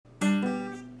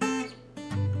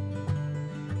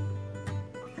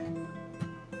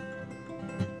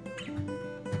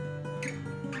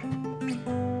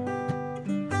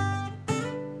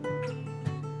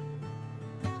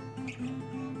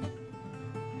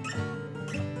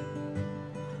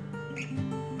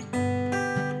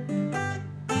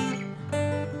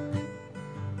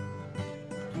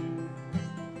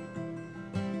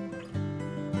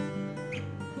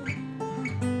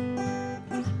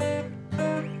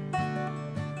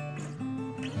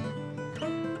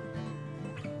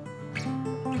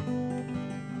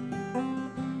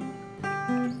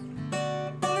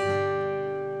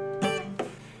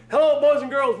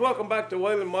and girls, welcome back to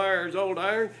Waylon Meyer's Old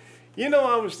Iron. You know,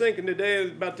 I was thinking today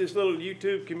about this little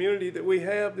YouTube community that we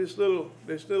have, this little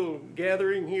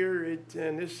gathering here,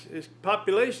 and this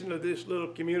population of this little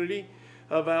community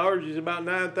of ours is about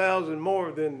 9,000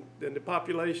 more than the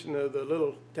population of the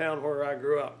little town where I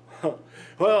grew up.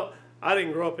 Well, I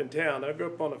didn't grow up in town. I grew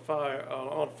up on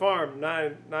a farm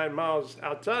 9 miles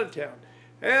outside of town,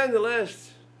 and the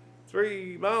last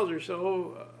 3 miles or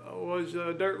so was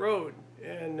a dirt road,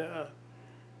 and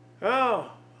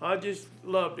I just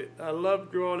loved it. I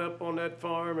loved growing up on that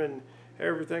farm and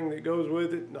everything that goes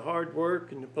with it, and the hard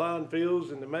work and the plowing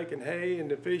fields and the making hay and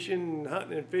the fishing and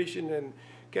hunting and fishing and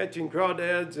catching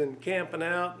crawdads and camping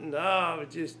out, and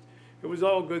it was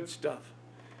all good stuff.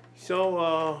 So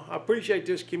I appreciate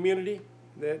this community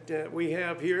that we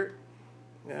have here,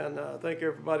 and thank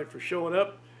everybody for showing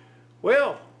up.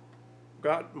 Well,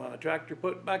 got my tractor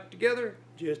put back together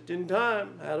just in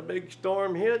time. Had a big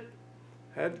storm hit.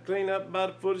 Had to clean up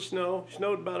about a foot of snow.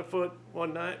 Snowed about a foot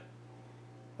one night.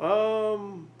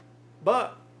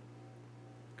 But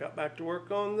got back to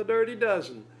work on the Dirty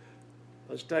Dozen.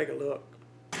 Let's take a look.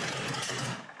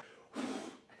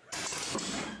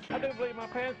 I do believe my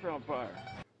pants are on fire.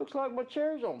 Looks like my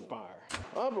chair's on fire.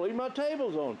 I believe my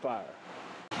table's on fire.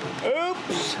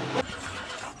 Oops!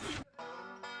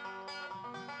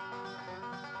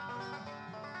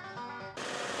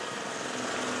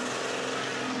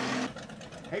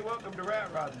 Hey, welcome to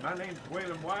Ratrod. My name's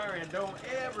Waylon Meyer, and don't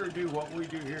ever do what we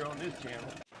do here on this channel.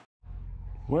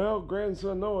 Well,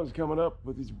 grandson Noah's coming up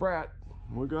with his brat.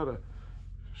 We gotta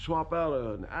swap out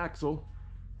an axle,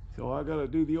 so I gotta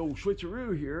do the old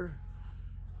switcheroo here.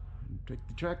 Take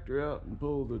the tractor out and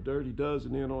pull the Dirty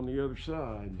Dozen in on the other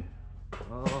side.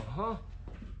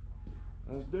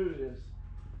 Let's do this.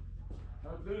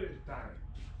 Let's do this time.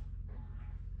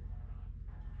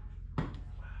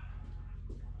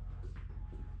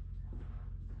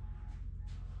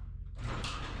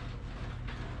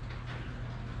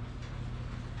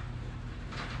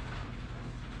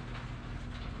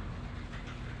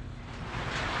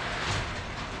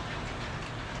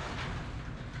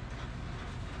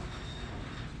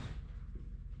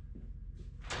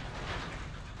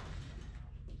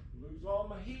 Lose all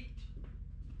my heat.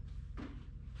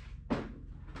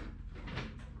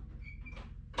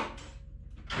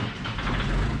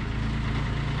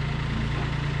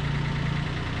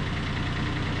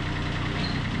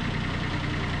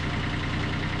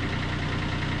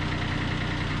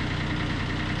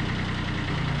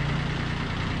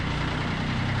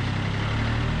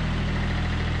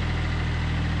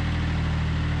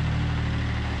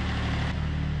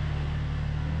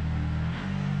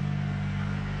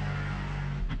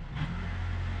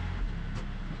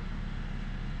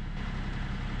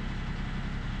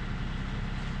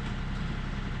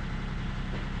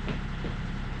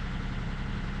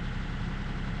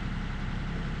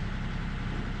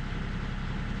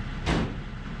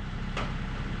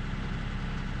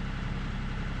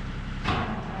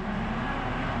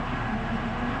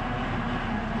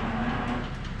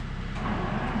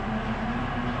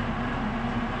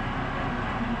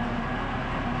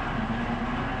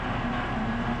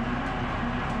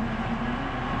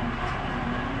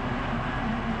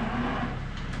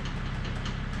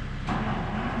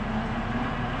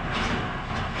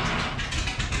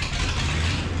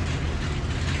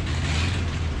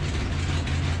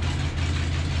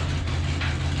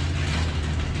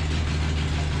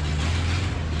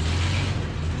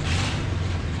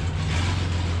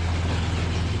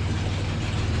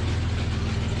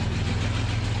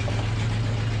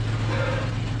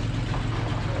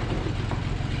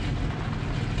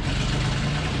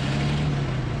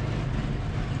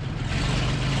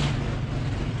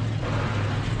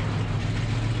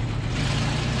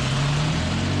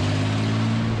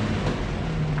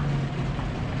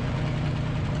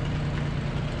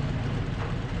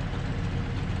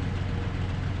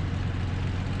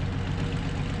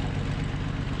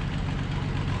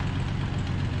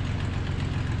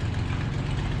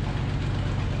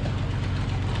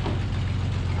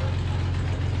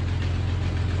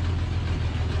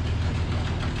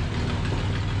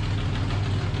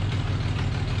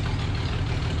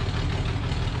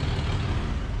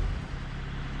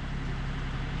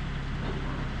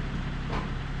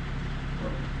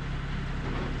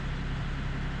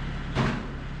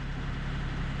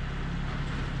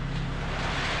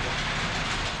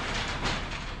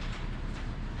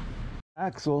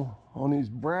 Axle on his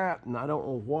brat, and I don't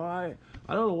know why.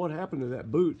 I don't know what happened to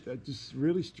that boot. That's just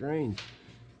really strange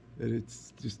that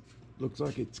it's just looks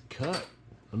like it's cut.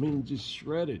 I mean, just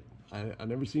shredded. I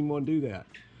never seen one do that.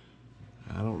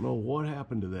 I don't know what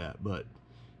happened to that, but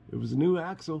It was a new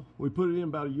axle. We put it in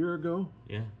about a year ago.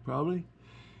 Yeah. Probably.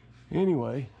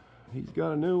 Anyway, he's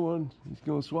got a new one. He's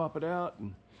gonna swap it out,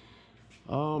 and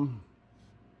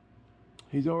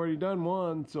he's already done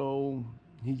one, so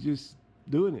he's just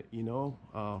doing it, you know.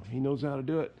 He knows how to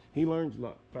do it. He learns a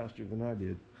lot faster than I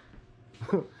did.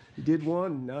 He did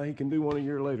one, now he can do one a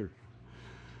year later.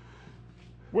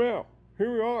 Well,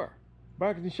 here we are,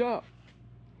 back in the shop.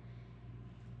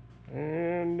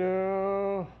 And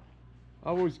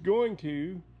I was going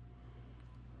to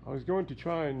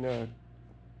try and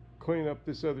clean up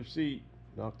this other seat,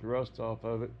 knock the rust off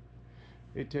of it.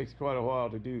 It takes quite a while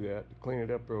to do that, to clean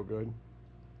it up real good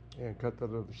and cut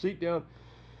that other seat down.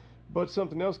 But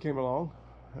something else came along,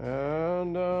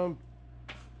 and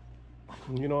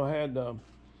you know, I had a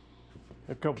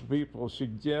couple people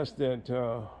suggest that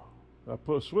I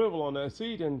put a swivel on that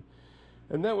seat, and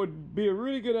that would be a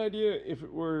really good idea if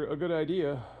it were a good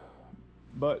idea,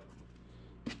 but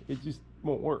it just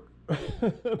won't work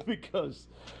because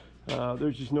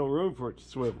there's just no room for it to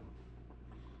swivel.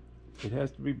 It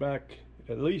has to be back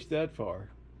at least that far,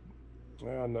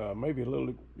 and maybe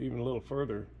even a little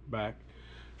further back.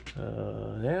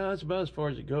 Yeah, that's about as far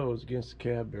as it goes against the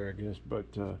cab there, I guess. But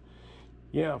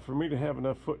yeah, for me to have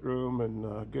enough foot room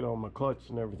and get on my clutch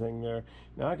and everything there.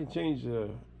 Now I can change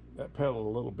that pedal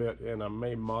a little bit, and I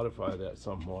may modify that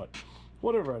somewhat.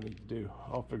 Whatever I need to do,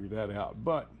 I'll figure that out.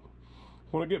 But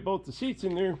when I get both the seats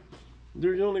in there,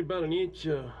 there's only about an inch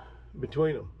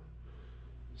between them.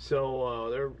 So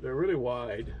they're really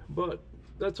wide, but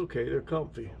that's okay, they're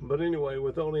comfy. But anyway,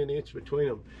 with only an inch between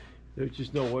them, there's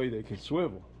just no way they can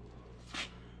swivel.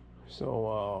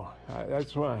 So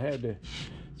that's why I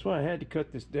had to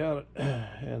cut this down,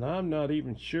 and I'm not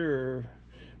even sure.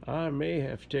 I may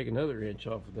have to take another inch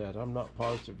off of that. I'm not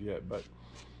positive yet, but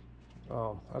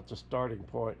that's a starting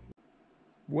point.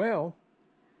 Well,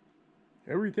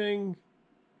 everything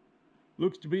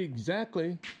looks to be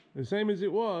exactly the same as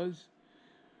it was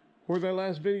where that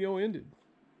last video ended,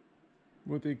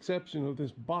 with the exception of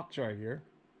this box right here,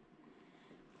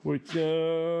 which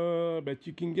I bet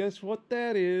you can guess what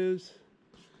that is.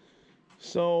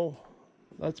 So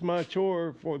that's my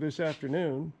chore for this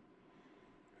afternoon,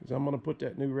 because I'm going to put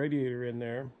that new radiator in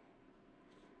there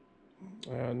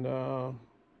and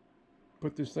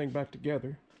put this thing back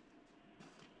together.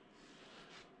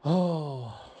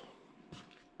 Oh,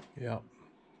 yeah,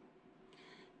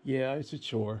 it's a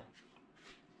chore.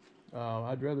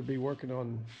 I'd rather be working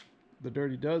on the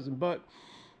Dirty Dozen, but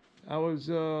I was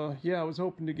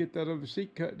hoping to get that other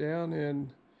seat cut down,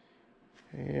 and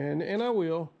I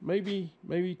will, maybe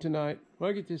tonight when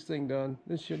I get this thing done.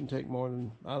 This shouldn't take more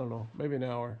than, I don't know, maybe an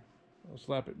hour. I'll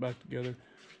slap it back together.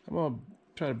 I'm gonna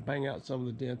try to bang out some of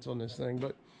the dents on this thing,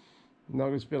 but I'm not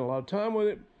gonna spend a lot of time with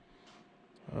it.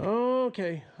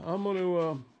 Okay, I'm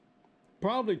gonna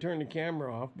probably turn the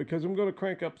camera off, because I'm gonna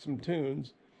crank up some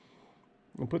tunes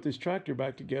and put this tractor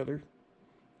back together,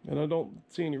 and I don't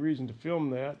see any reason to film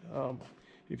that.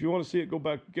 If you want to see it go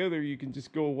back together, you can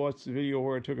just go watch the video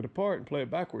where I took it apart and play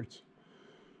it backwards,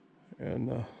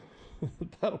 and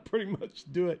that'll pretty much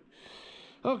do it.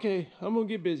 Okay, I'm gonna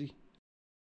get busy.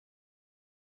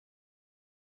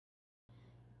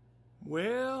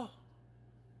 Well,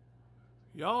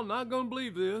 y'all not gonna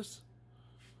believe this,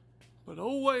 but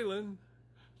old Waylon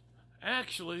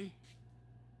actually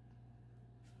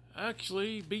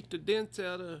beat the dents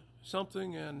out of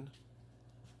something and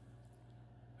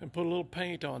put a little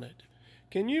paint on it.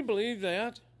 Can you believe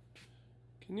that?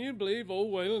 Can you believe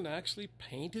old Waylon actually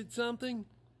painted something?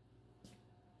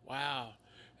 Wow.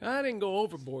 I didn't go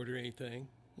overboard or anything,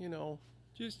 you know,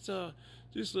 just a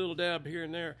little dab here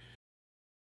and there.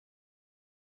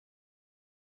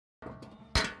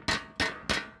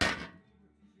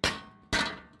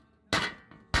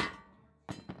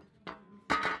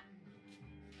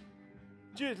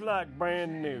 Just like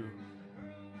brand new.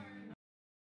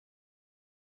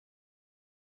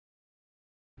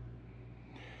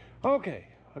 Okay,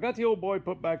 I got the old boy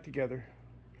put back together.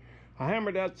 I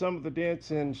hammered out some of the dents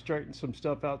and straightened some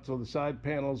stuff out so the side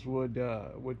panels would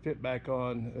fit back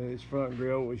on. His front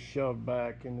grille was shoved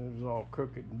back and it was all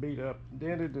crooked and beat up and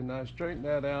dented, and I straightened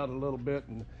that out a little bit,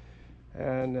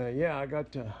 and yeah, I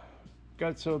got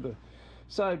so the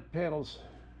side panels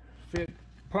fit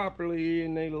properly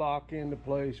and they lock into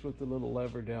place with the little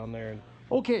lever down there.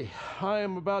 Okay, I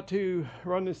am about to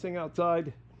run this thing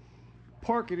outside,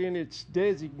 park it in its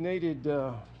designated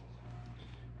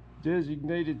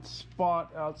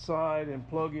spot outside, and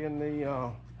plug in.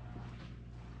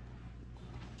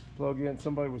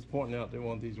 Somebody was pointing out that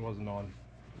one of these wasn't on.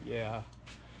 Yeah.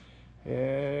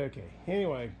 Okay.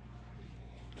 Anyway,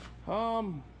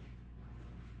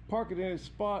 park it in its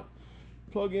spot,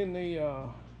 plug in the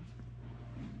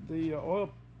oil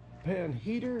pan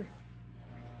heater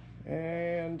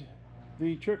and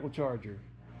the trickle charger,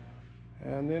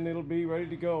 and then it'll be ready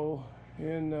to go.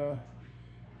 And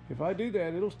if I do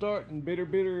that, it'll start in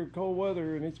bitter cold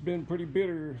weather, and it's been pretty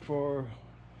bitter for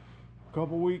a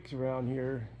couple weeks around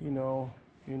here, you know,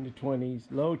 in the 20s,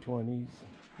 low 20s.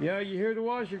 Yeah, you hear the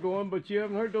washer going, but you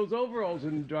haven't heard those overalls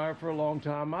in the dryer for a long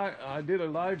time. I did a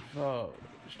live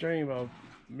stream of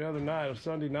the other night, a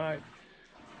Sunday night,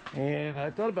 and I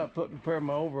thought about putting a pair of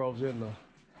my overalls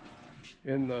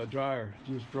in the dryer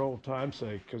just for old time's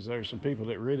sake, because there's some people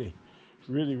that really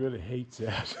hates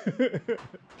that.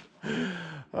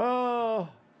 Oh,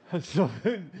 so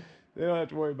they don't have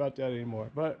to worry about that anymore.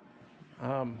 But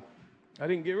I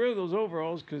didn't get rid of those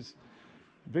overalls because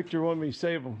Victor wanted me to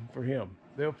save them for him.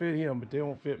 They'll fit him, but they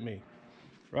won't fit me.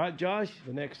 Right, Josh?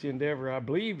 The next endeavor, I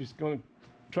believe, is going to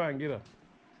try and get a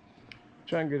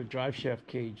Driveshaft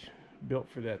cage built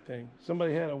for that thing.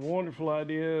 Somebody had a wonderful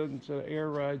idea, and so an air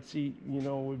ride seat, you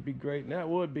know, would be great. And that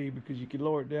would be, because you could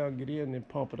lower it down, get in, and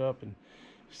pump it up and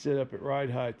sit up at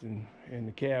ride height in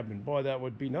the cabin. Boy, that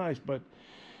would be nice, but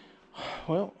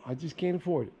well, I just can't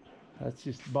afford it. That's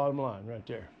just the bottom line right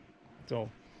there. So,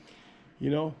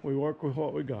 you know, we work with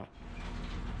what we got.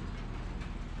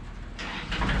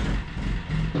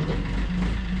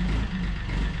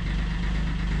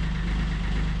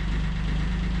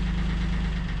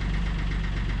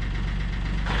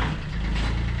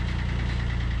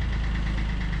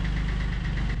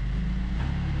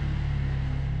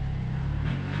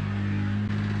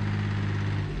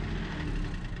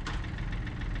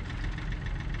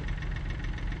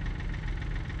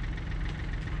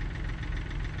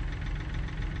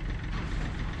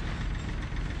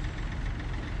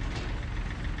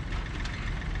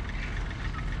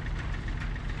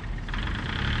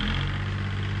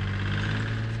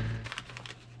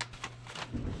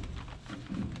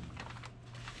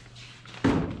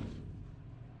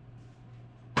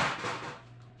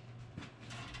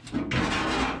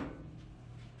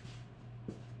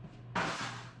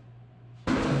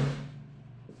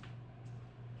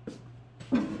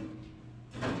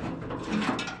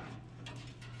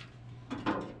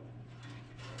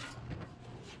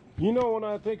 You know, when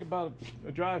I think about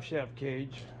a Driveshaft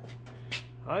cage,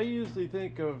 I usually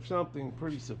think of something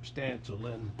pretty substantial.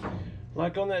 And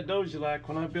like on that Dojelac,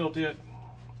 when I built it,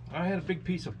 I had a big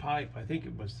piece of pipe. I think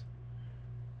it was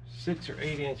 6 or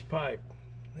 8 inch pipe,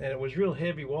 and it was real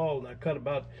heavy wall, and I cut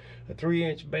about a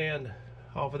 3-inch band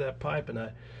off of that pipe, and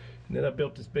then I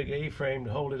built this big A-frame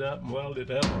to hold it up and weld it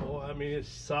up. Oh, I mean, it's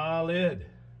solid,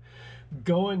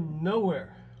 going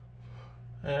nowhere.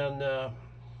 And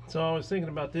so I was thinking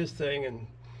about this thing, and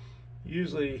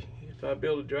usually if I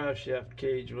build a Driveshaft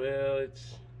cage, well,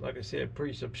 it's, like I said,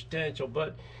 pretty substantial.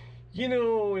 But you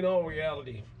know, in all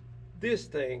reality, this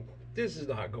is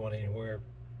not going anywhere.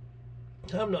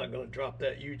 I'm not going to drop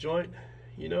that U-joint.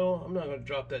 You know, I'm not going to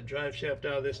drop that Driveshaft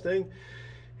out of this thing.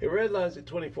 It redlines at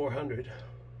 2400.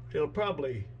 It'll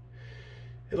probably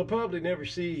never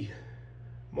see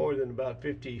more than about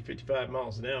 50-55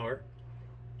 miles an hour.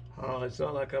 It's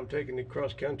not like I'm taking it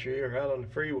cross country or out on the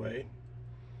freeway.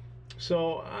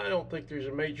 So I don't think there's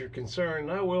a major concern.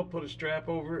 I will put a strap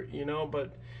over it, you know,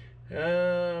 but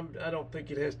I don't think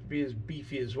it has to be as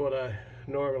beefy as what I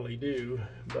normally do.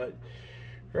 But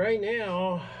right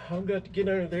now, I've got to get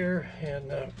under there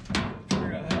and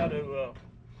figure out how to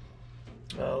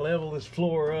level this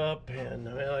floor up. And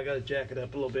well, I got to jack it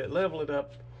up a little bit, level it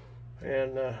up,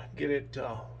 and get it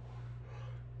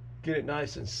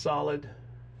nice and solid.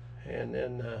 And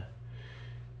then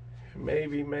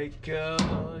maybe make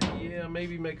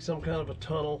some kind of a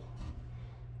tunnel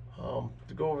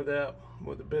to go over that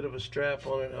with a bit of a strap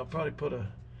on it. I'll probably put a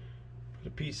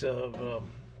piece of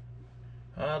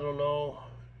I don't know,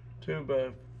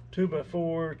 2x4,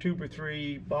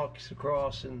 2x3 box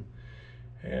across, and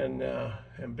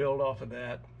build off of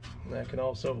that. And I can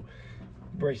also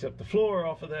brace up the floor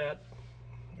off of that,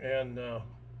 and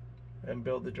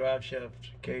build the Driveshaft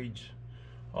cage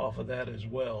off of that as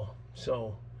well.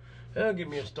 So that'll give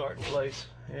me a starting place.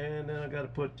 And then I got to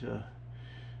build a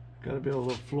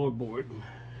little floorboard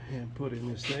and put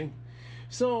in this thing.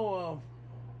 So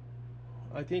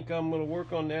I think I'm going to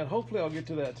work on that. Hopefully I'll get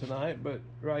to that tonight, but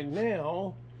right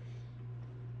now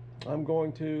I'm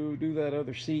going to do that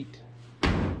other seat.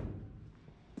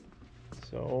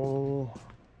 So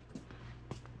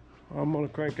I'm going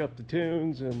to crank up the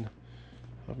tunes, and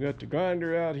I've got the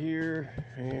grinder out here,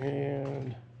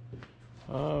 and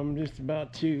I'm just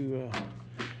about to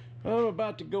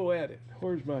go at it.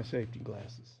 Where's my safety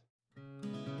glasses?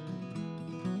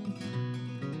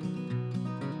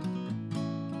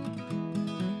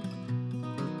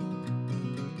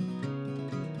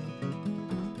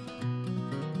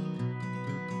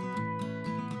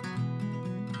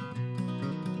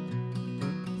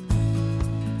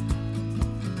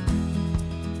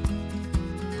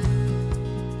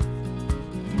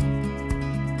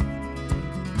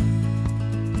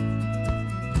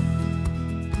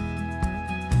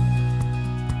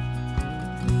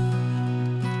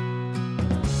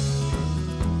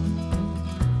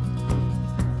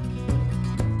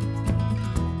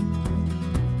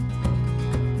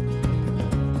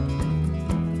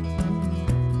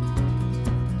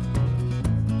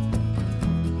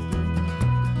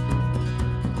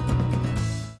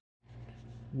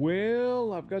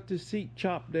 got this seat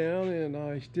chopped down, and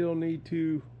I still need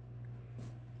to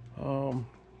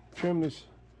trim this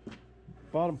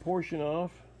bottom portion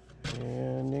off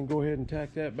and then go ahead and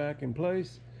tack that back in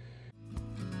place.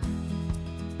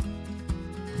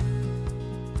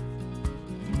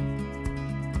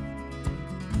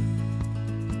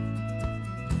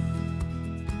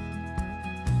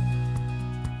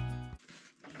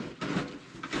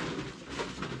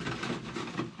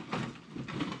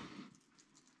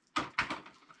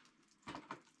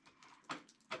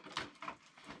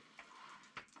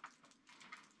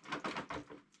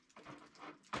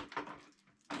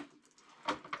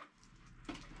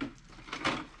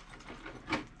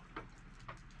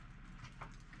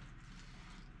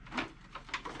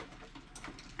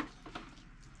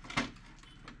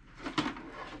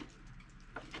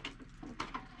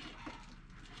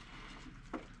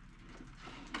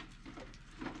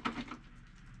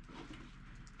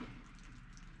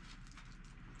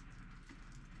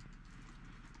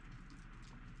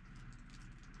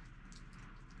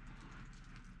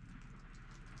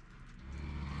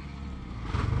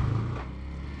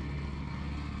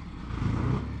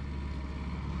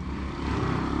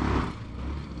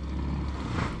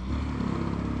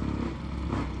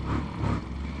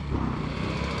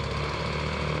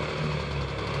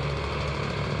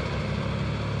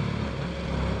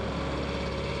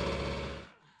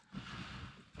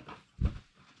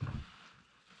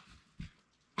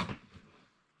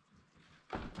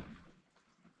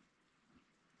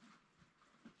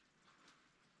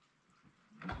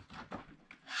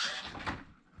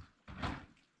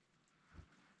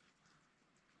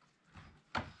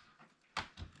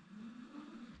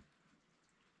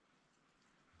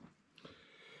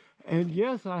 And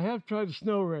yes, I have tried a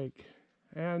snow rake,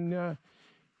 and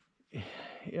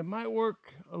it might work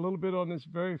a little bit on this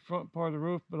very front part of the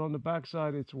roof, but on the back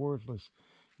side it's worthless.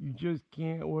 You just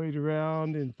can't wade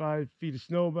around in 5 feet of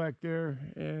snow back there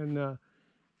and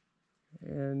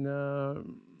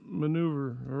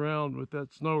maneuver around with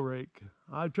that snow rake.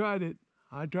 I tried it,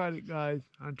 guys.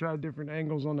 I tried different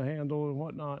angles on the handle and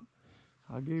whatnot.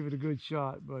 I gave it a good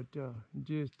shot, but it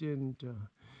just didn't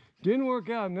work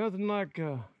out. Nothing like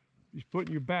just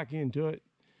putting your back into it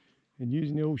and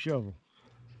using the old shovel.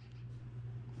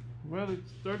 Well,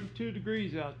 it's 32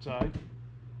 degrees outside.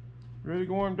 Really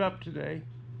warmed up today.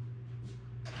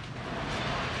 If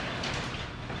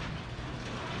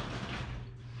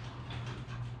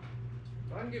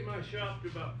I can get my shop to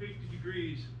about 50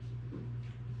 degrees,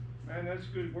 man, that's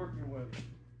good working weather.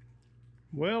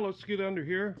 Well, let's get under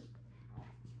here,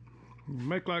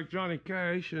 make like Johnny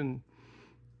Cash, and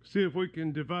see if we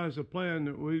can devise a plan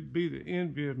that would be the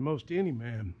envy of most any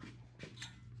man.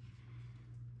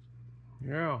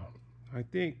 Yeah, I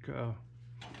think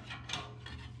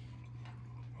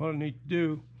what I need to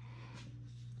do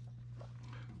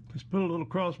is put a little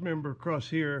cross member across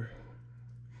here,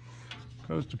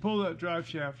 because to pull that drive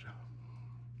shaft,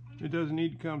 it doesn't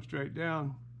need to come straight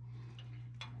down,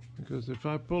 because if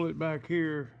I pull it back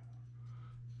here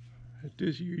at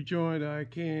this U-joint, I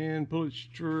can pull it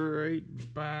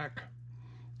straight back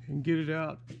and get it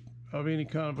out of any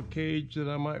kind of a cage that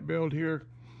I might build here.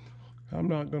 I'm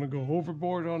not going to go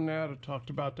overboard on that. I talked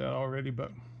about that already,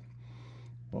 but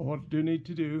what I do need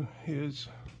to do is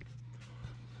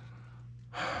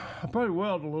I'll probably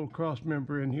weld a little cross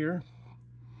member in here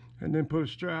and then put a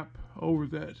strap over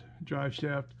that drive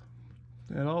shaft,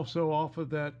 and also off of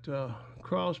that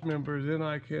cross member, then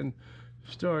I can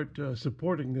start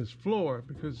supporting this floor,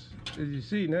 because as you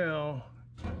see now,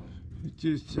 it's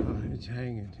just it's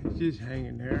just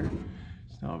hanging there.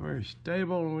 It's not very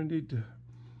stable, and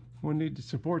we need to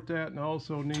support that, and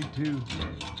also need to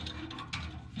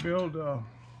build a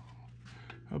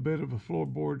bit of a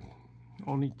floorboard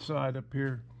on each side up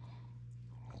here,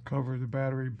 cover the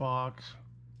battery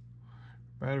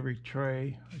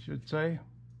tray, I should say.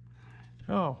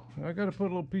 Oh, I got to put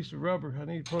a little piece of rubber. I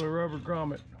need to put a rubber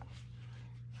grommet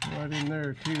right in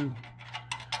there too.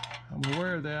 I'm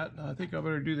aware of that. I think I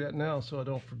better do that now so I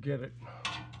don't forget it.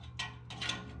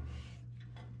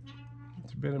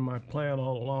 It's been in my plan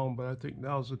all along, but I think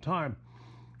now's the time.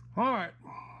 All right,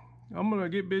 I'm gonna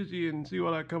get busy and see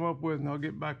what I come up with, and I'll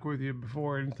get back with you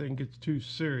before anything gets too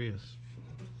serious.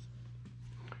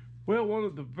 Well, one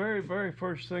of the very, very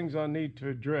first things I need to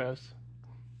address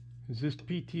is this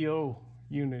PTO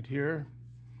unit here.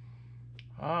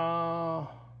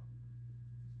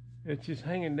 It's just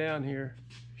hanging down here.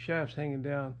 Shaft's hanging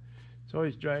down. It's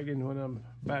always dragging when I'm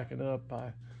backing up.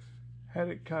 I had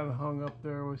it kind of hung up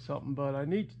there with something, but I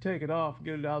need to take it off and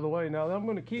get it out of the way. Now I'm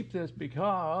going to keep this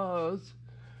because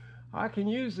I can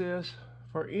use this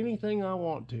for anything I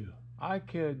want to. I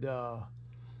could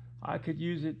I could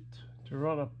use it to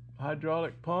run a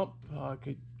hydraulic pump. I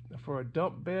could for a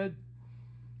dump bed.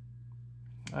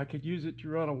 I could use it to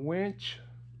run a winch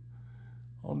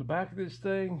on the back of this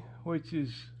thing, which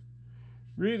is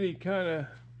really kind of,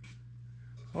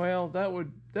 well, that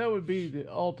would be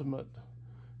the ultimate.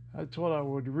 That's what I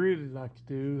would really like to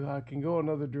do. I can go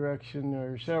another direction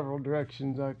or several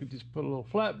directions. I could just put a little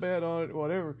flatbed on it,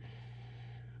 whatever,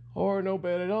 or no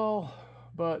bed at all.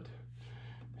 But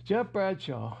Jeff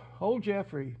Bradshaw, old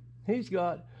Jeffrey, he's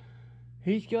got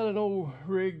an old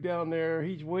rig down there.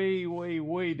 He's way, way,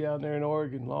 way down there in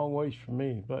Oregon, long ways from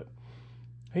me. But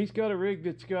he's got a rig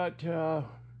that's got an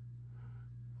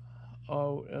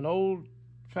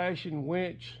old-fashioned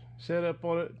winch set up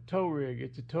on it, tow rig.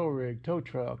 It's a tow rig, tow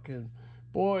truck, and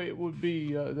boy, it would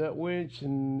be that winch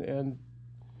and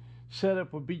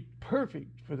setup would be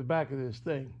perfect for the back of this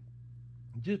thing,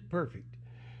 just perfect.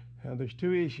 Now, there's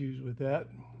two issues with that.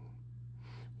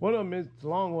 One of them is it's a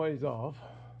long ways off.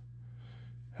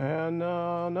 And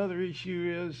another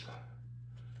issue is,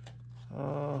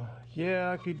 yeah,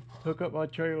 I could hook up my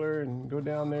trailer and go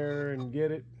down there and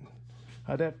get it.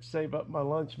 I'd have to save up my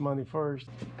lunch money first.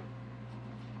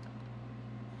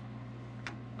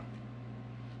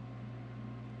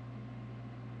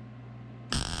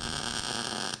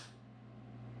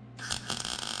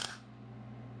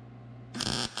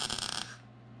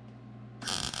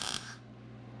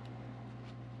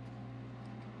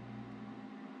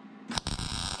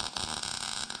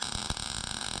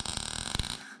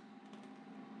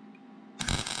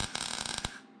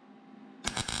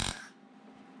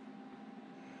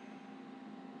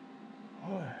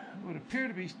 It would appear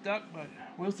to be stuck, but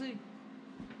we'll see.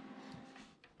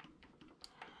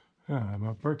 Am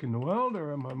I breaking the weld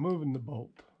or am I moving the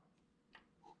bolt?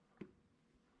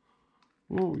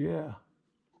 Oh, yeah.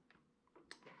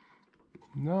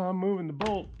 No, I'm moving the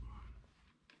bolt.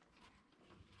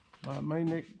 I may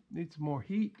need some more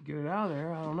heat to get it out of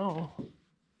there. I don't know.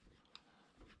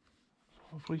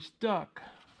 Hopefully stuck.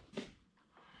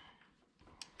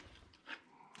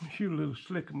 Shoot a little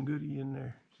slickum goodie in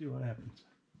there. See what happens.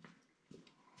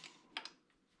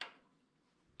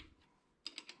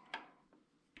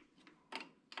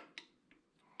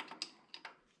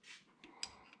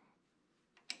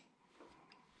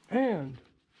 And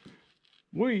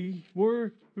we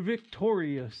were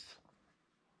victorious.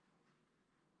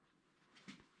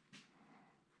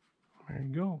 There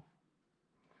you go.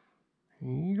 Here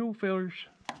you go, fellers.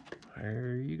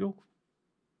 There you go.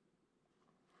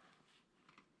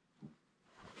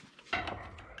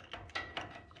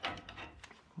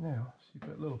 Now, see if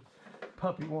that little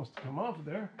puppy wants to come off of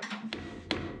there.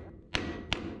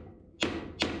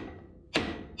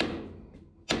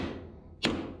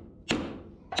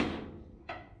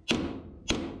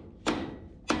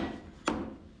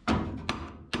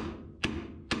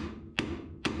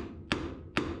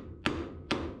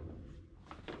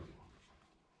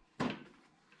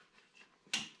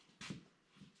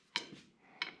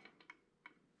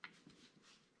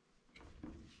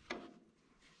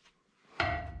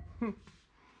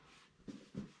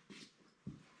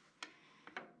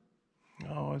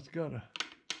 Oh, it's got a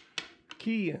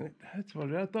key in it. That's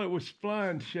what I thought it was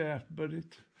flying shaft, but it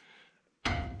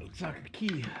looks like a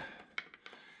key.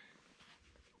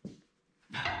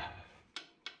 Yeah,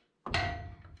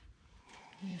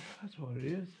 that's what it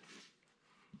is.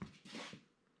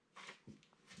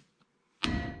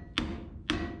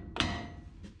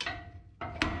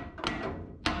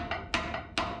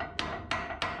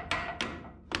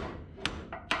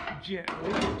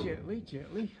 Gently, gently,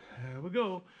 gently. There we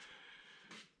go.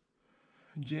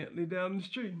 Gently down the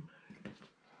stream.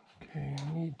 Okay,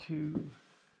 I need to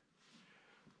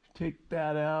take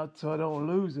that out so I don't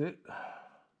lose it.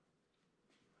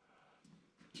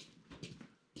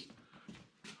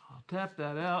 I'll tap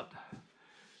that out,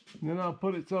 and then I'll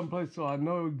put it someplace so I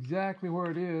know exactly where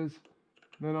it is.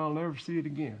 Then I'll never see it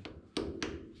again.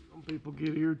 Some people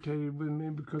get irritated with me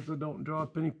because I don't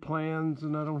drop any plans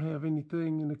and I don't have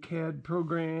anything in a CAD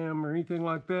program or anything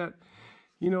like that.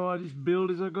 You know, I just build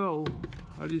as I go.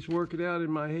 I just work it out in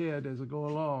my head as I go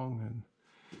along, and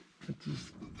that's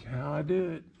just how I do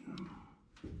it.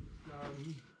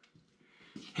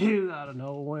 You gotta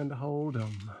know when to hold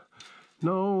 'em,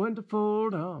 know when to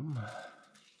fold 'em,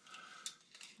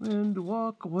 when to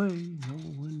walk away, know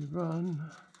when to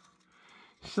run.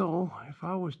 So if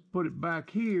I was to put it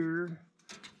back here,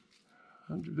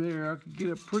 under there, I could get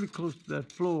up pretty close to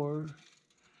that floor.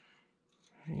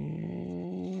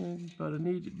 But I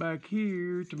need it back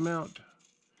here to mount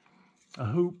a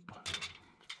hoop.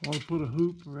 I want to put a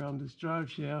hoop around this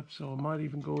drive shaft, so I might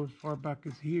even go as far back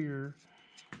as here.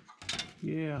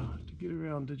 Yeah, to get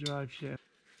around the drive shaft.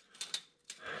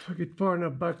 If I get far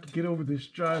enough back to get over this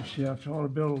drive shaft, I want to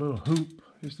build a little hoop.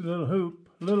 Just a little hoop.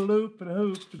 A little loop and a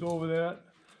hoop to go over that.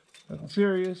 Nothing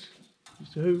serious.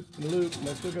 Just a hoop and a loop. And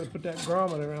I still got to put that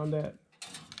grommet around that.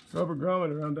 Rubber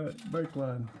grommet around that brake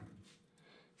line.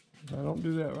 If I don't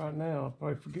do that right now, I'll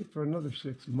probably forget for another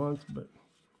 6 months. But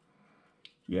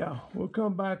yeah, we'll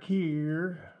come back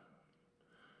here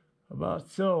about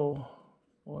so.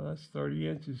 Boy, that's 30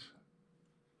 inches.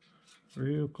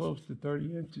 Real close to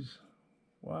 30 inches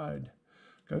wide.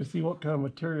 Got to see what kind of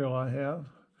material I have.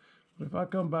 But if I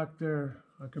come back there,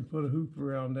 I can put a hoop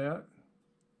around that.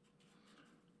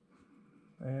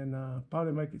 And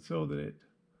probably make it so that it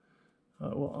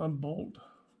will unbolt.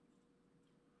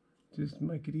 Just to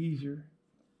make it easier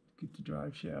to get the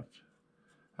drive shaft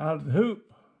out of the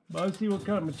hoop. But let's see what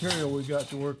kind of material we got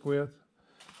to work with.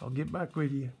 I'll get back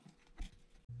with you.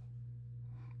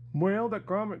 Well, that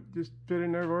grommet just fit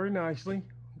in there very nicely.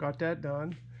 Got that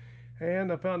done. And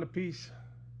I found a piece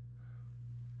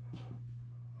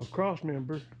of cross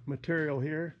member material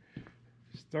here.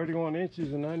 It's 31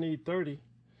 inches and I need 30.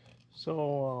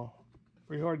 So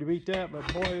pretty hard to beat that, but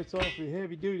boy, it's awfully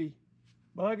heavy duty.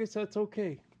 But I guess that's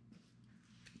okay.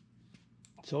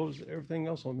 So is everything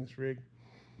else on this rig.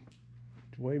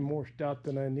 It's way more stout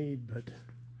than I need, but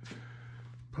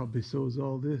probably so is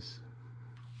all this.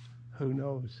 Who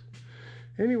knows?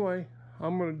 Anyway,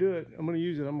 I'm gonna do it. I'm gonna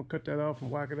use it. I'm gonna cut that off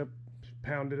and whack it up,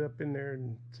 pound it up in there,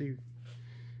 and see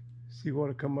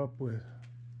what I come up with.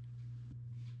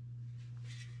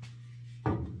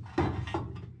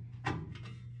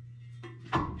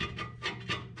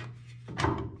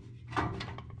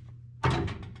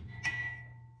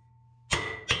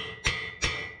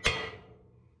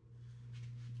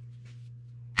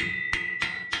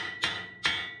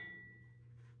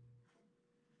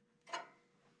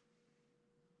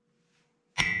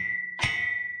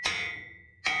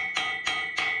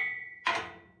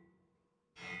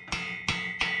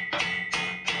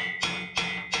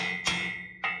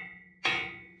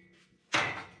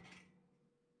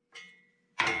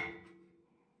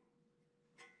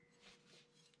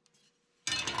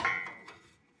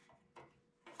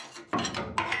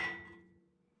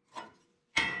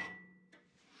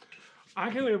 I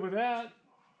can live with that.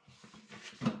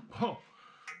 Oh,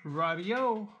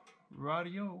 radio, right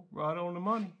on the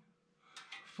money.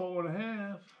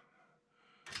 4.5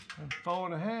 and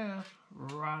 4.5,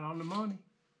 right on the money.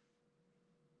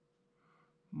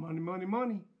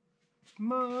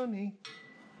 Money.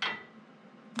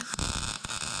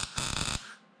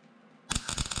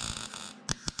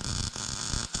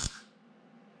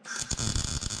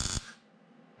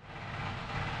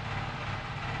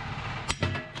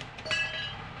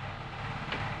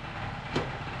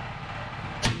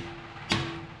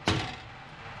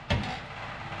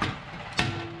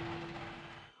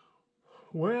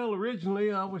 Well,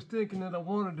 originally I was thinking that I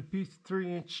wanted a piece of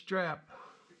 3-inch strap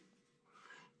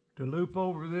to loop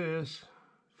over this,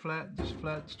 just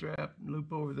flat strap, and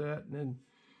loop over that, and then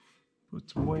put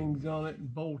some wings on it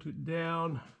and bolt it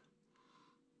down.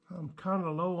 I'm kind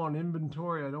of low on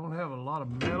inventory. I don't have a lot of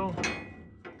metal,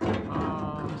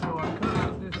 so I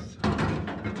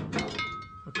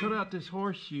cut out this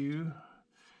horseshoe,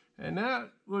 and that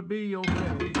would be okay.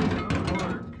 That would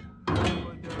work.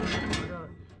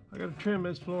 I gotta trim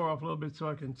this floor off a little bit so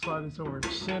I can slide this over and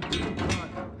center it.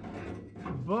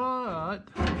 But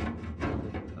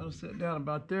I'll sit down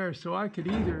about there, so I could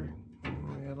either, I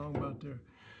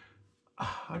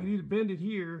could either bend it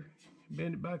here,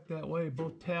 bend it back that way,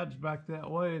 both tabs back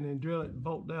that way, and then drill it and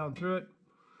bolt down through it,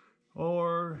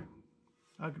 or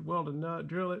I could weld a nut,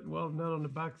 drill it, weld a nut on the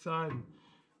back side, and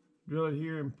drill it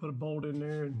here and put a bolt in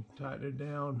there and tighten it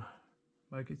down,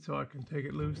 make it so I can take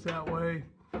it loose that way.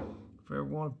 If I ever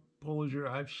want to pull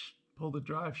the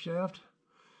drive shaft.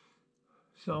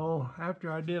 So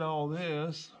after I did all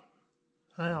this,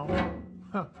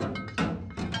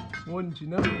 wouldn't you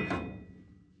know,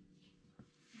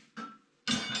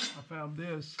 I found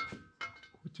this,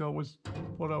 which was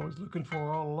what I was looking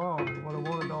for all along, what I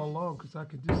wanted all along, because I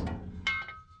could just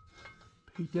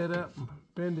heat that up and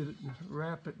bend it and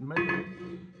wrap it and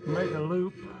make a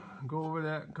loop, go over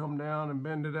that and come down and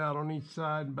bend it out on each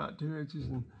side about 2 inches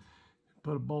and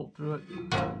put a bolt through it.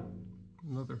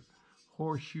 Another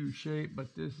horseshoe shape,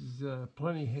 but this is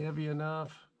plenty heavy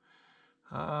enough.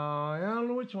 I don't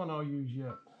know which one I'll use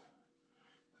yet.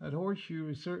 That horseshoe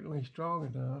is certainly strong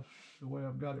enough the way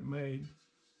I've got it made.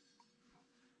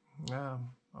 I'm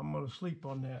gonna sleep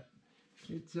on that.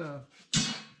 It's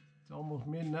almost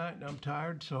midnight and I'm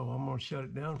tired, so I'm gonna shut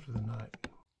it down for the night.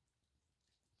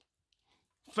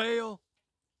 Fail.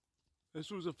 This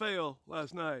was a fail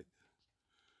last night.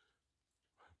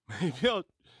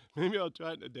 Maybe I'll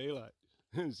try it in the daylight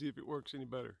and see if it works any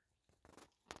better.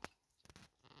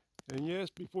 And yes,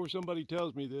 before somebody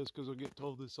tells me this, because I'll get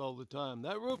told this all the time,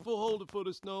 that roof will hold a foot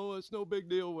of snow, it's no big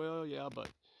deal. Well, yeah, but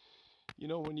you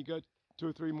know, when you got 2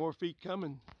 or 3 more feet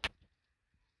coming,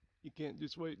 you can't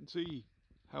just wait and see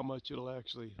how much it'll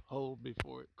actually hold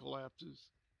before it collapses.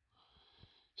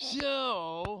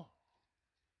 So,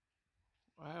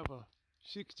 I have a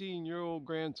 16-year-old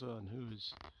grandson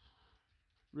who's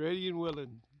ready and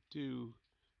willing to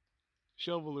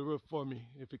shovel the roof for me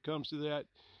if it comes to that.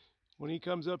 When he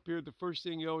comes up here, the first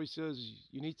thing he always says is,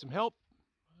 "You need some help?"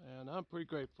 And I'm pretty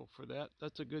grateful for that.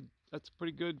 That's a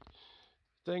pretty good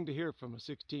thing to hear from a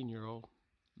 16-year-old.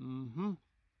 Mm-hmm.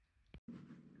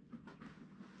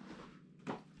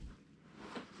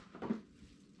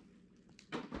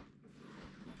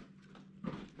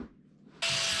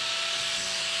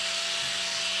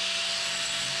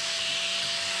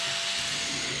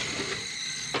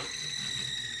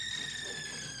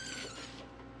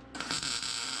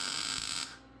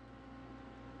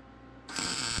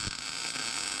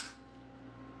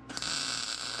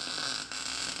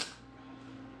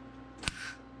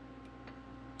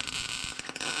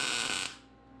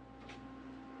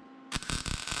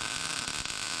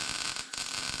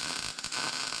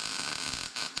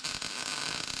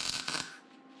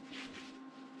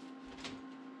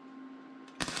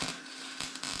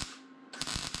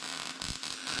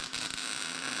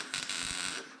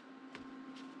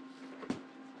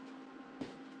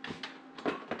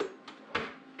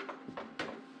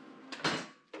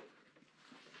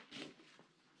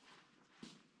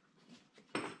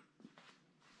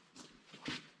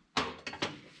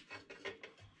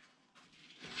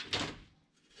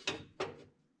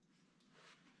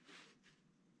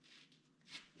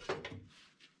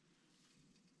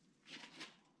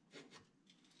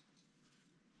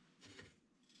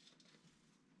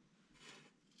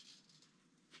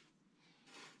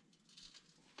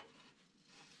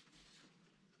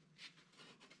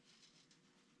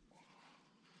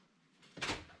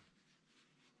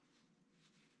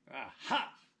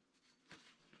 Aha!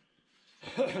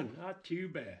 Not too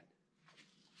bad.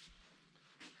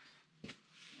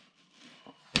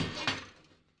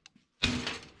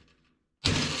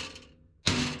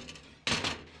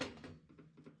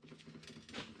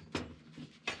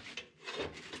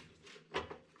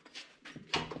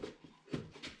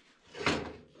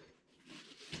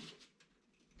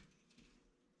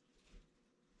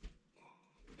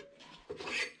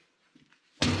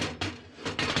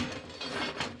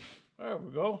 There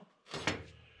we go.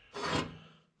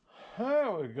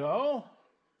 There we go.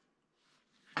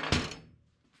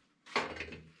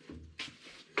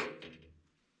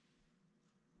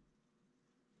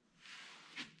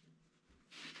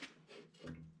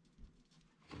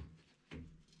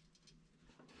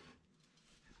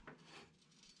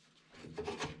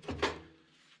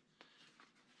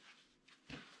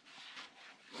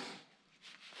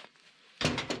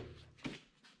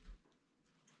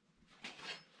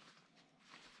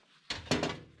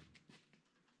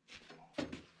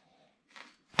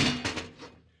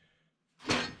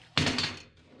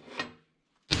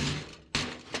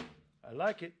 I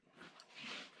like it.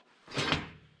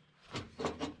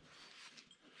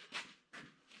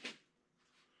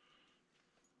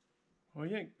 What do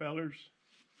you think, fellers?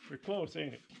 We're close,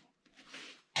 ain't it?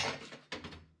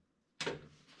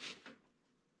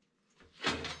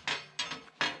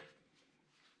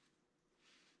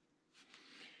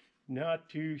 Not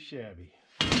too shabby.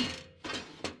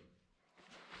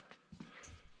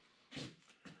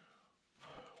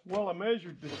 Well, I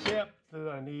measured the depth that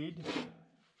I need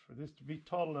for this to be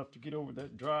tall enough to get over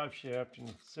that drive shaft, and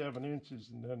it's 7 inches,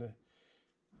 and then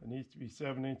it needs to be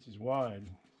 7 inches wide.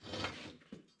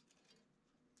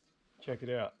 Check it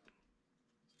out.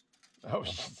 I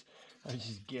was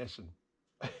just guessing.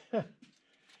 What's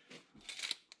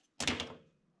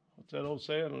that old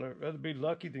saying? I'd rather be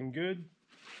lucky than good.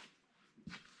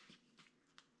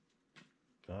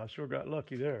 I sure got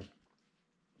lucky there.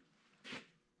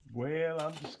 Well,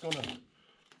 I'm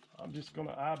just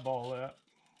gonna eyeball that.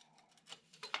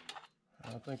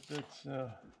 I think that's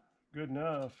good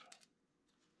enough.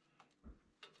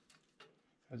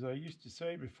 As I used to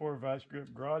say before Vice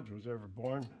Grip Garage was ever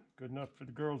born, good enough for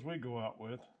the girls we go out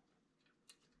with.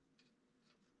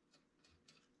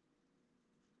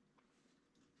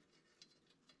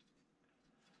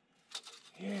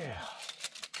 Yeah.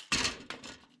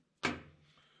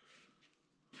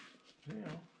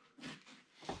 Yeah.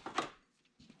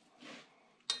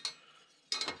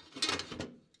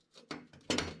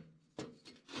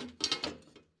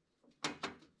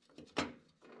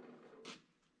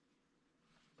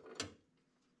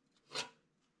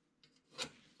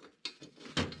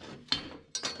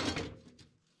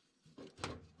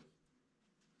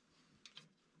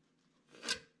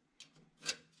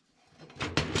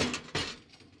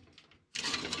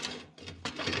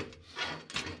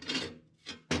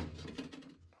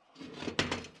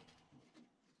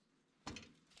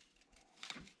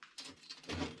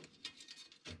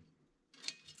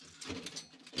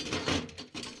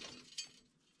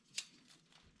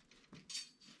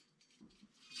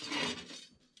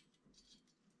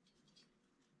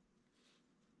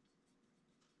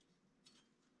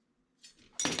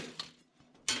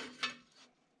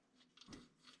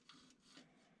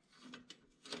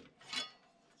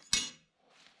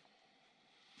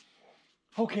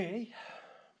 Okay.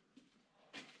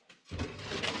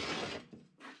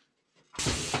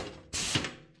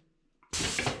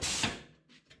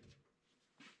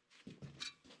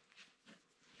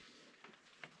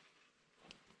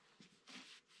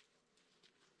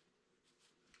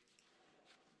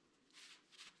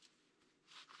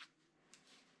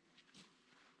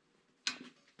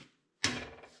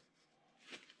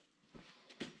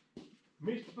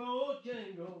 Mr.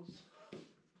 Bojangles.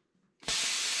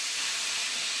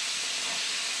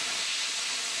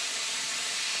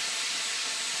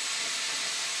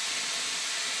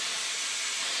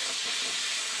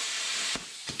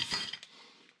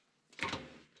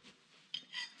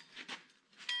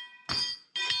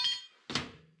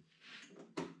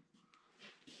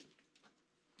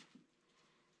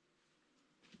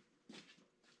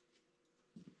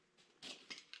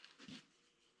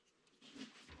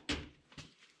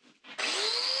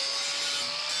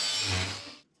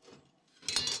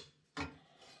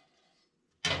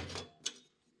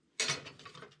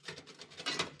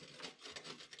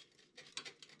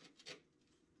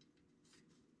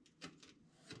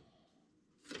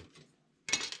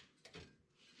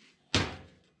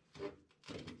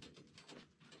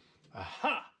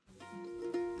 Aha!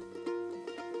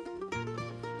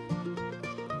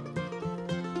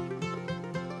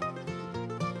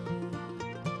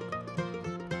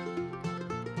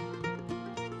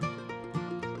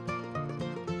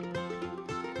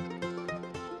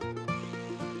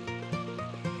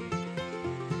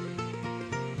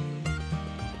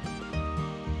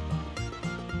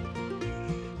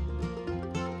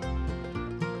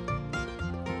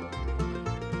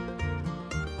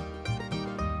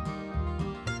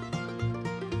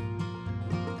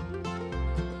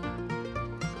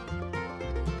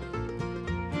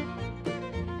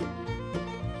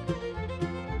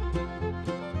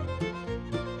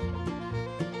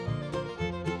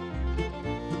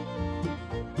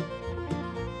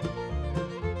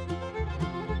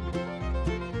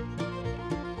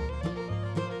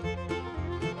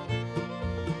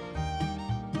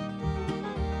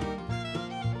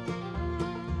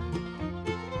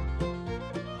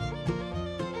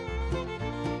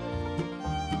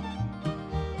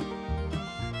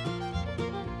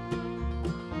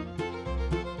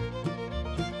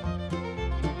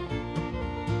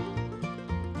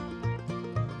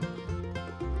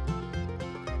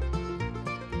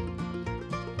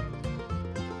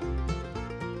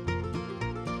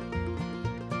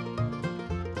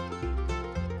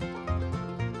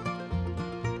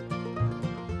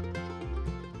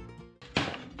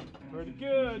 Pretty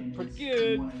good, pretty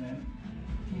good.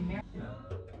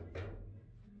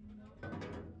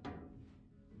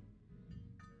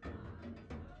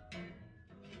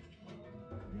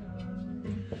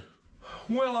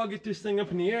 Well, I'll get this thing up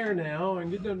in the air now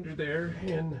and get under there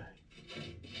and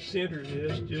center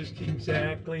this just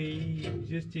exactly,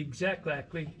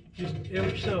 just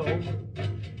ever so.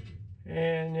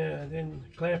 And then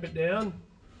clamp it down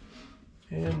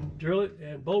and drill it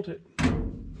and bolt it.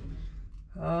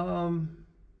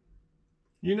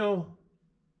 You know,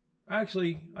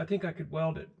 actually, I think I could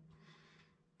weld it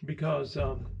because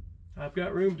I've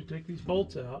got room to take these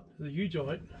bolts out, the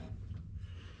U-joint.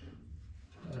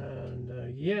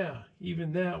 And yeah,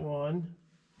 even that one.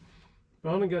 But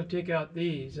I only got to take out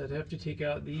these. I'd have to take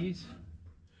out these.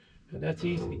 And that's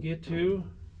easy to get to.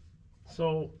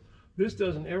 So this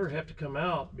doesn't ever have to come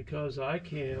out because I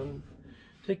can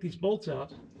take these bolts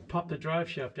out, pop the drive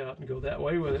shaft out and go that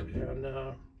way with it.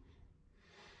 And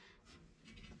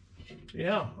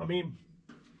yeah, I mean,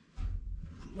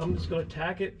 I'm just going to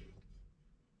tack it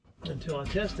until I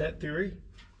test that theory,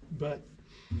 but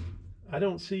I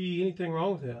don't see anything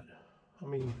wrong with that. I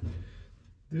mean,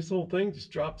 this whole thing just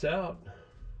drops out,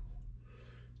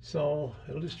 so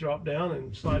it'll just drop down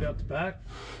and slide out the back.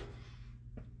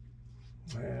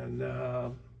 And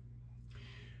I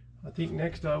think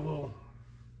next I will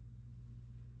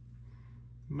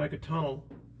make a tunnel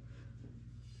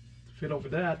to fit over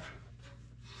that,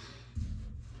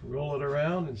 roll it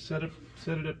around and set it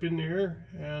up in there,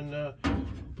 and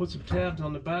put some tabs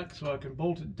on the back so I can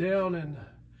bolt it down, and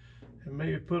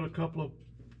maybe put a couple of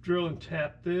drill and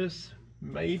tap this,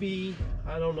 maybe,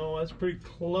 I don't know, that's pretty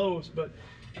close, but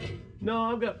no,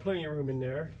 I've got plenty of room in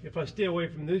there. If I stay away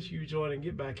from this U-joint and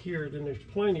get back here, then there's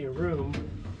plenty of room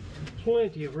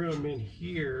in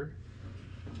here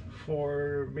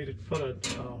for me to put a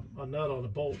nut on a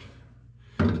bolt.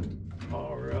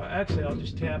 Or actually, I'll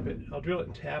just tap it. I'll drill it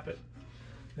and tap it,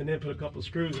 and then put a couple of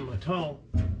screws in my tunnel,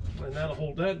 and that'll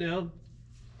hold that down.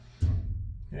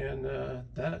 And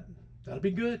that'll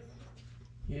be good.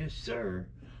 Yes, sir.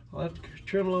 I'll have to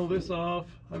trim a little of this off.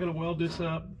 I gotta weld this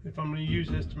up if I'm gonna use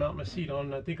this to mount my seat on,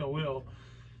 and I think I will.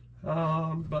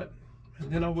 And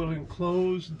then I will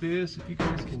enclose this, if you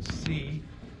guys can see.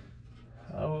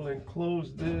 I will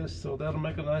enclose this, so that'll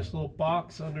make a nice little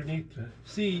box underneath the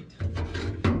seat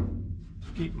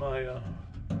to keep my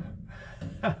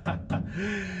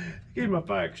keep my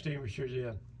fire extinguishers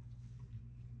in.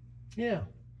 Yeah,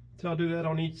 so I'll do that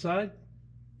on each side.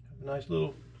 Have a nice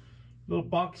little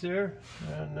box there,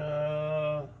 and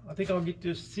I think I'll get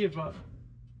this, see if I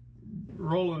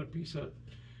roll in a piece of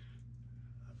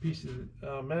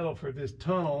metal for this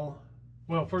tunnel.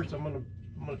 Well, first I'm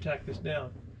gonna tack this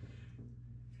down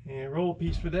and roll a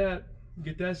piece for that,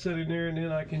 get that set in there, and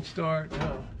then I can start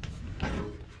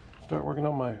working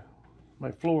on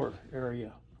my floor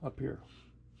area up here.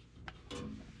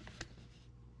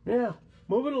 Yeah,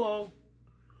 moving along,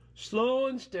 slow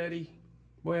and steady.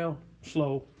 Well,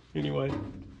 slow anyway.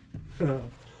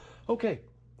 Okay,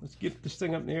 let's get this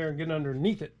thing up in the air and get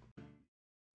underneath it.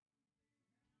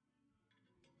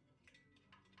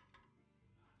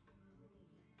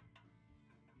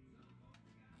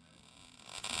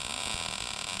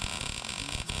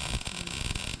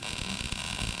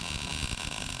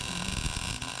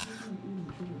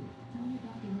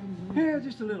 Yeah,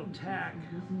 just a little tack.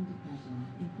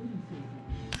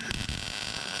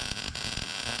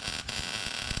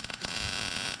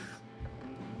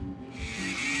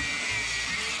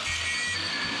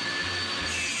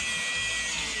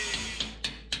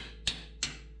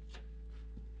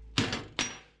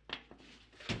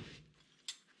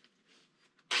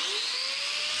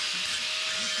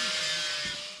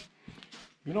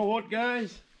 You know what,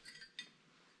 guys?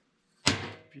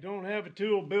 If you don't have a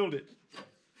tool, build it.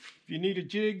 If you need a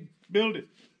jig, build it.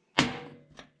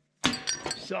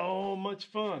 So much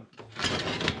fun.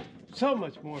 So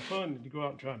much more fun than to go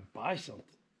out and try and buy something.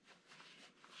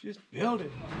 Just build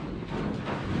it.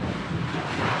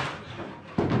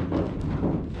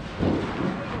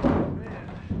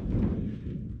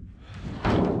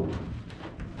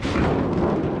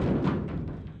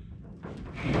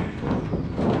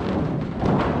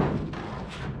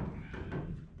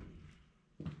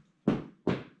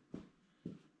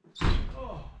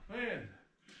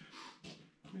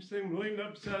 This thing was leaning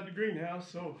up beside the greenhouse,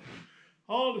 so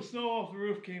all the snow off the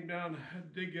roof came down. I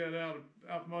had to dig that out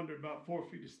from under about 4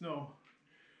 feet of snow.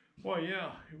 Well,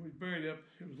 yeah, it was buried up.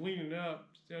 It was leaning up,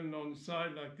 standing on the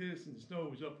side like this, and the snow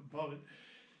was up above it.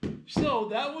 So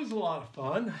that was a lot of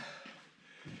fun.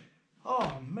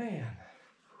 Oh man,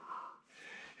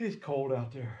 it's cold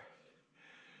out there.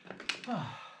 Oh.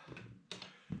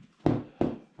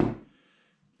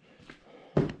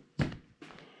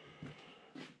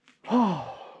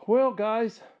 Well,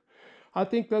 guys, I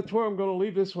think that's where I'm going to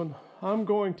leave this one. I'm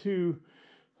going to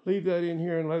leave that in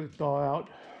here and let it thaw out.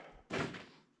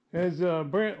 As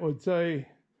Brent would say,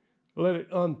 let it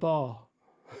unthaw.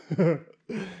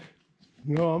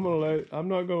 No, I'm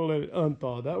not going to let it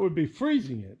unthaw. That would be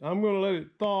freezing it. I'm going to let it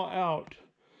thaw out.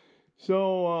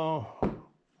 So,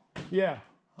 yeah,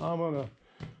 I don't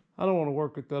want to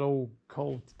work with that old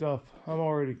cold stuff. I'm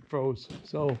already froze.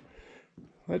 So,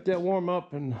 let that warm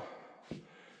up, and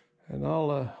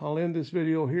I'll end this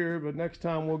video here. But next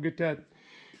time we'll get that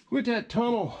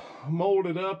tunnel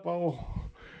molded up.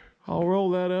 I'll roll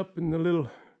that up in the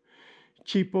little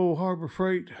cheap old Harbor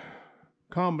Freight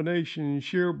combination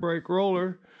shear brake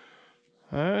roller,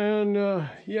 and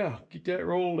yeah, get that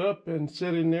rolled up and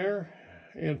set in there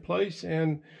in place,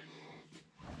 and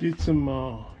get some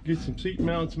seat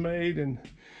mounts made, and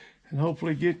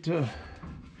hopefully get the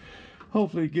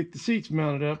seats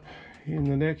mounted up in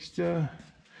the next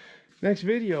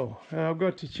video. I've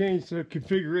got to change the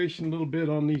configuration a little bit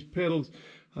on these pedals.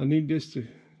 I need this to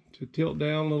tilt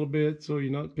down a little bit so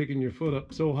you're not picking your foot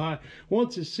up so high.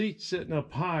 Once the seat's sitting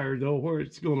up higher though, where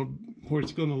it's gonna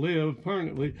live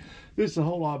permanently, this is a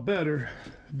whole lot better.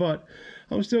 But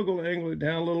I'm still gonna angle it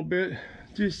down a little bit,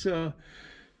 just make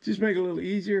it a little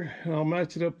easier. And I'll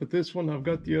match it up with this one. I've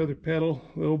got the other pedal,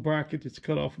 little bracket that's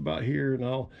cut off about here, and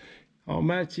I'll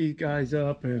match these guys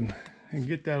up and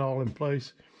get that all in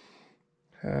place.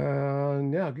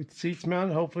 And yeah, get the seats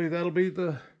mounted. Hopefully that'll be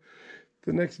the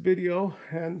next video,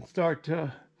 and start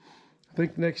I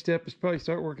think the next step is probably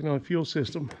start working on a fuel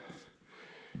system,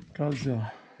 because you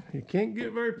can't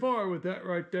get very far with that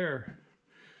right there.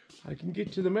 I can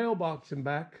get to the mailbox and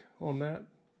back on that,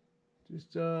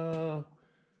 just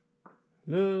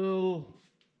little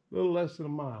less than a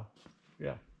mile,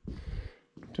 yeah,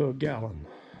 to a gallon.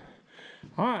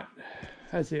 All right,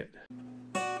 that's it.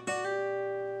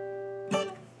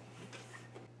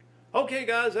 Okay. Okay,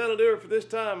 guys, that'll do it for this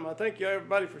time. I thank you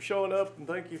everybody for showing up, and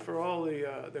thank you for all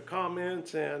the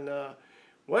comments. And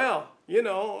well, you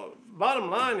know, bottom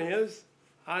line is,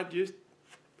 I just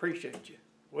appreciate you.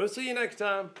 We'll see you next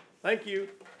time. Thank you.